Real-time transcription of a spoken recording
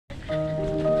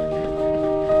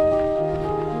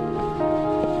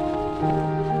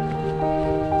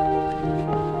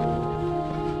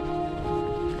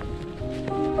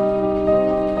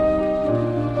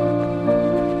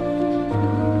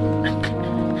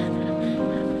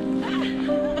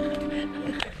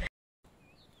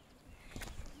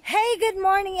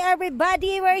morning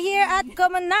everybody! We're here at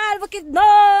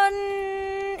Bukidnon,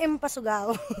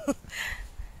 impasugao.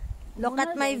 Look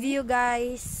at my view,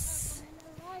 guys.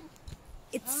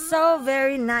 It's so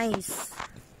very nice.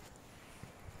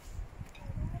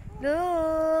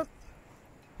 Look.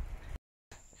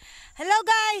 Hello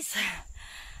guys.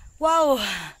 Wow.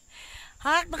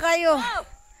 Harak na kayo.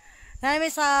 Namin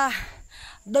sa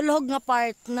dulhog nga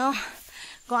part, no?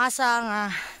 Kung asa nga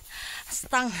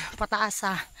stang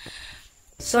pataasa.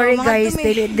 Sorry so, guys,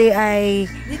 di ay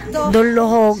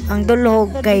dulhog. Ang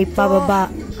dulhog kay pababa.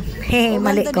 Hey,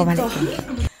 mali ko.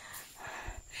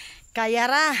 Kaya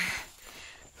ra.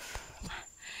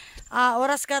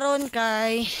 Oras karon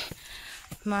kay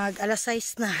mag alas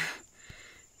 6 na.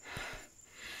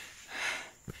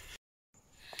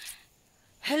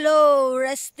 Hello,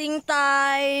 resting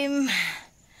time.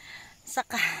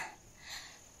 Saka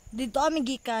dito kami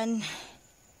gikan.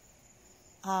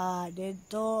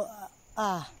 Dito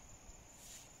oh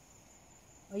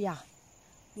yeah.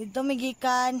 Dito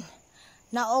migikan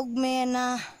naog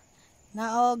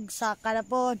sa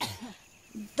kalapod.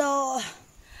 Dito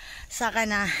sa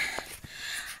kana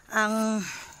ang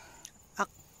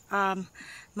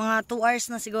mga 2 hours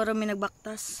na siguro may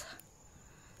nagbaktas.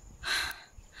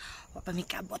 Wa pa mi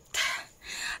kaabot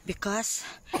because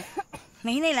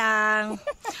nahinay lang.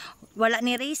 Wala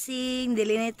ni racing,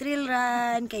 dili ni trail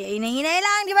run, kaya hinahinay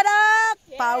lang, di ba Dok?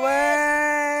 Yes.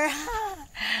 Power!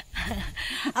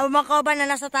 Ang mga kauban na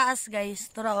nasa taas guys,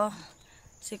 turo oh.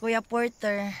 Si Kuya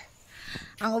Porter.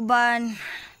 Ang uban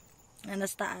na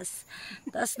nasa taas.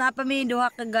 Tapos napami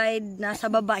duha ka guide nasa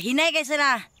baba. Hinay kayo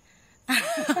sila.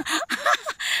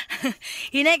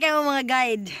 Hinay kayo mga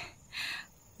guide.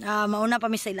 Mauna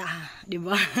pa mi sila, di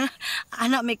ba?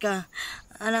 Anak mi ka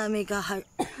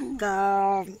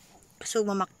so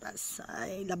mamaktas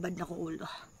ay labad na ko ulo.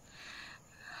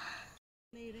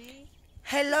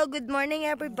 Hello, good morning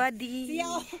everybody.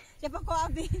 Siya ko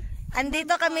abi.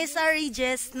 Andito kami sa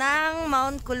Regis ng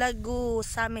Mount Kulago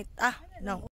Summit.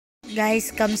 No.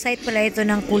 Guys, campsite pala ito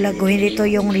ng Kulago, hindi ito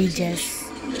yung Regis.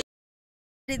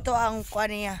 Dito ang kuha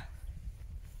niya.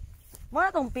 Muna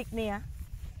tong peak niya.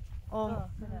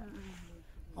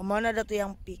 Muna dato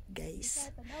yung peak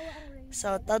guys.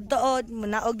 So, totoo,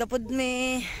 munaog na pod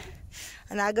me.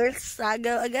 Another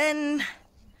struggle again.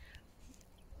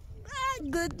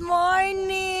 Good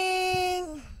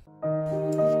morning!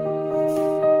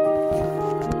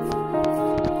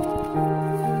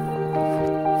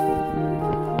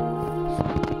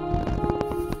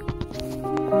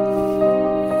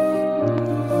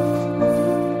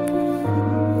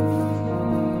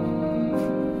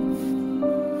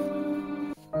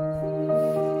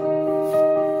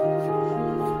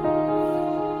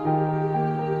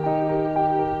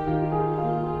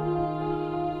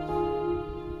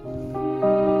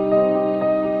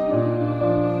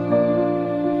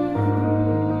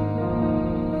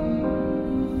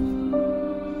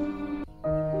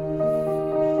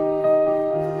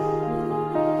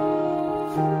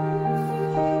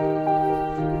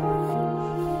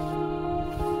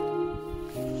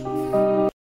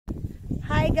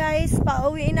 Guys,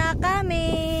 pauwi na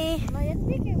kami.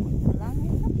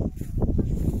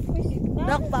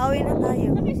 Dok, pauwi na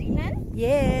tayo.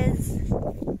 Yes.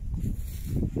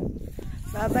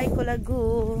 Bye-bye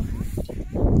Kulago.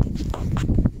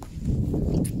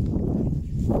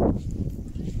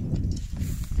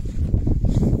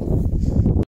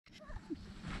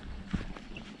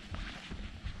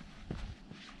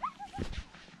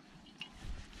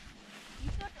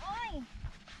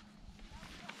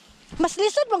 Mas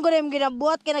lisod man gud yung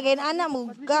ginabuhat kay nagayon ana mo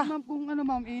ka. Ma'am, kung ano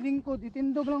ma'am, ilingkod,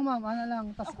 itindog lang ma'am, ana lang,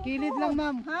 tas kilid lang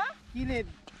ma'am. Ha? Kilid.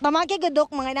 Pamaki gud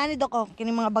Dok, mga inani Dok oh, kini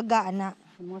mga baga ana.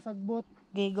 Mga sagbot.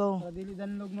 Okay, go. Para dili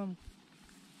danlog ma'am.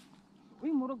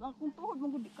 Uy, murag akong tuhod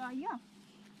mo gud di kaya.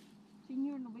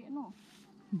 Senior na ba ano?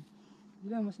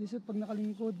 Dila mas lisod pag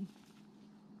nakalingkod.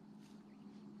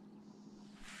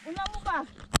 Una mo ba?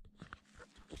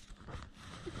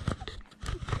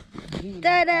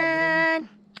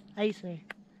 Tadan! Ay, sir.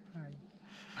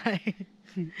 Hi.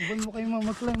 Uban mo kayo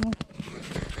mag-climb mo.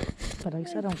 Parang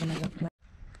sarang ko nag-apply.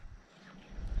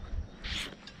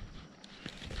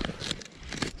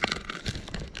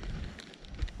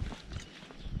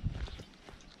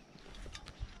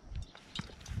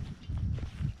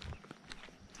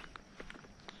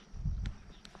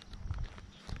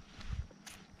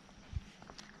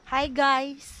 Hi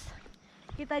guys!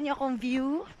 Kita niyo akong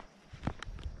view?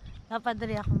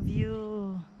 Napadali akong view.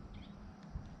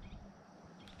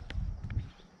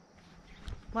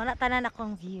 Wala tanan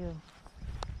akong view.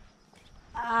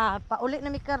 Paulit na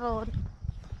mi karon.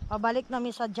 Pabalik na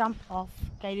mi sa jump off.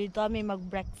 Kaya dito kami mag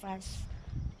breakfast.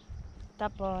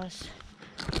 Tapos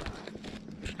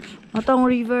atong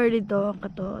river dito,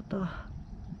 kato to.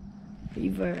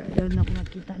 River, doon ako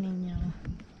nakita ninyo.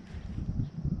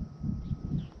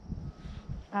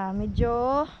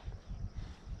 Medyo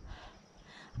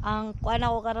ang kuan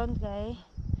ako karon kay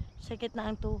sakit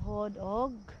na ang tuhod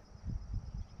og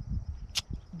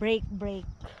break.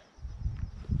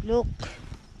 Look.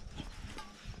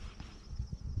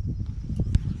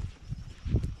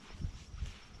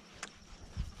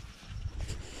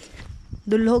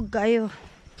 Dulhog kayo.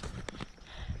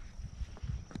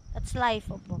 That's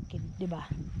life of Bukid, di ba?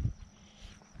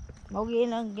 Maugi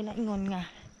ang ginaingon nga.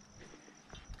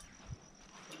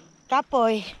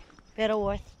 Kapoy, pero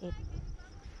worth it.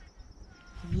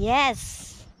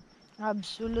 Yes!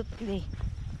 Absolutely.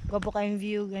 Gwapo kayong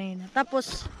view ganyan.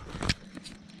 Tapos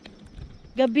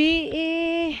gabi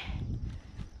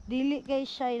dili kay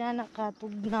siya na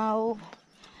nakatugnaw.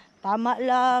 Tama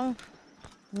lang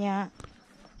nya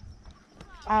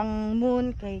ang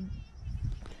moon kay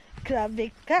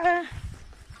grabe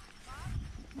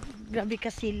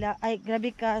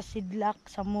ka sidlak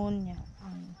sa moon niya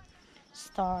ang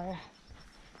star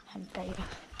hantay.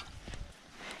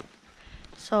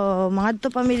 So mga to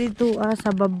pamili to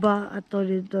sa baba ato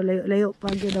dito layo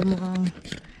pa gyud mo ang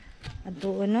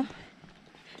adto no.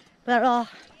 Pero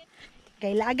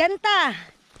kailangan ta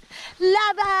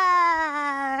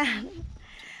laban.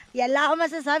 Yan lang ang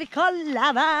masasabi ko,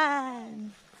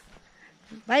 laban.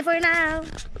 Bye for now.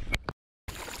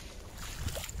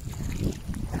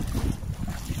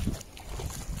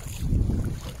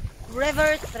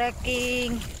 River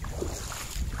trekking.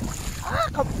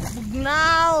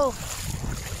 Kabugnaw.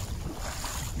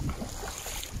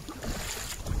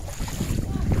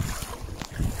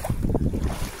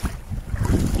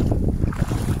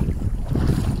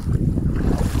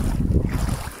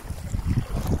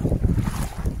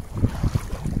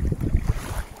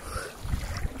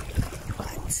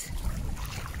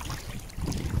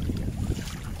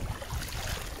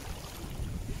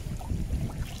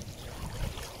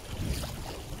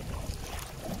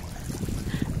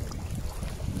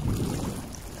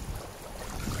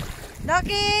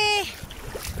 Doki!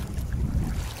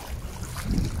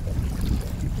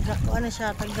 Ano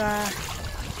siya, taga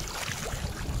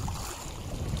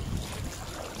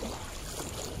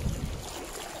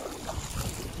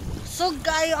sug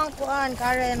kayo ang kuan,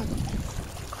 Karen.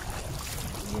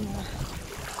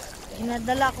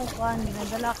 Ginadala ko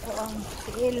ang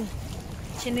tiil,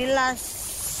 chinilas.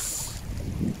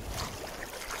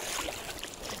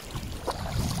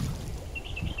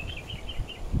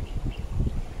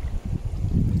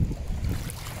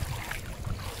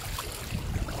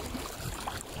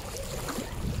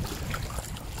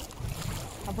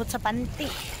 Abot sa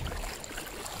panty.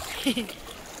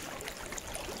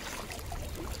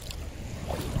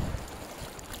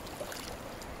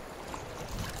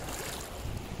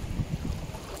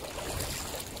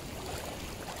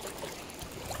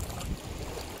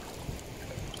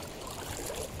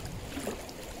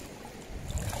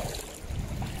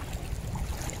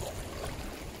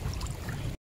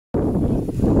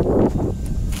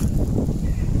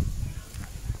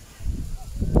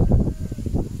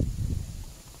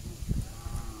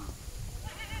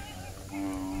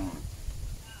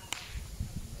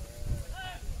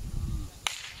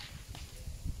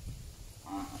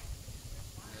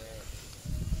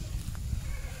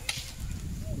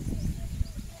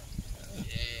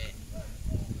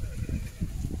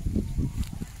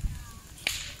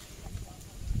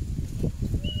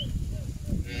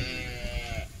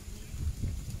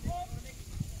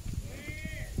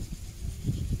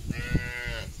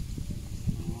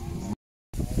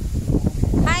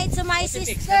 To my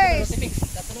sisters.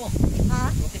 Ha?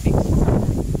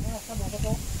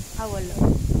 Wala.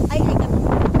 Ay,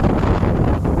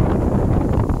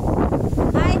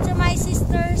 hi to my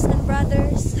sisters and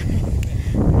brothers.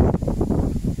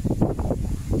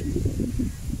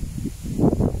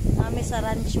 Kami sa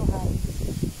rancho, hi.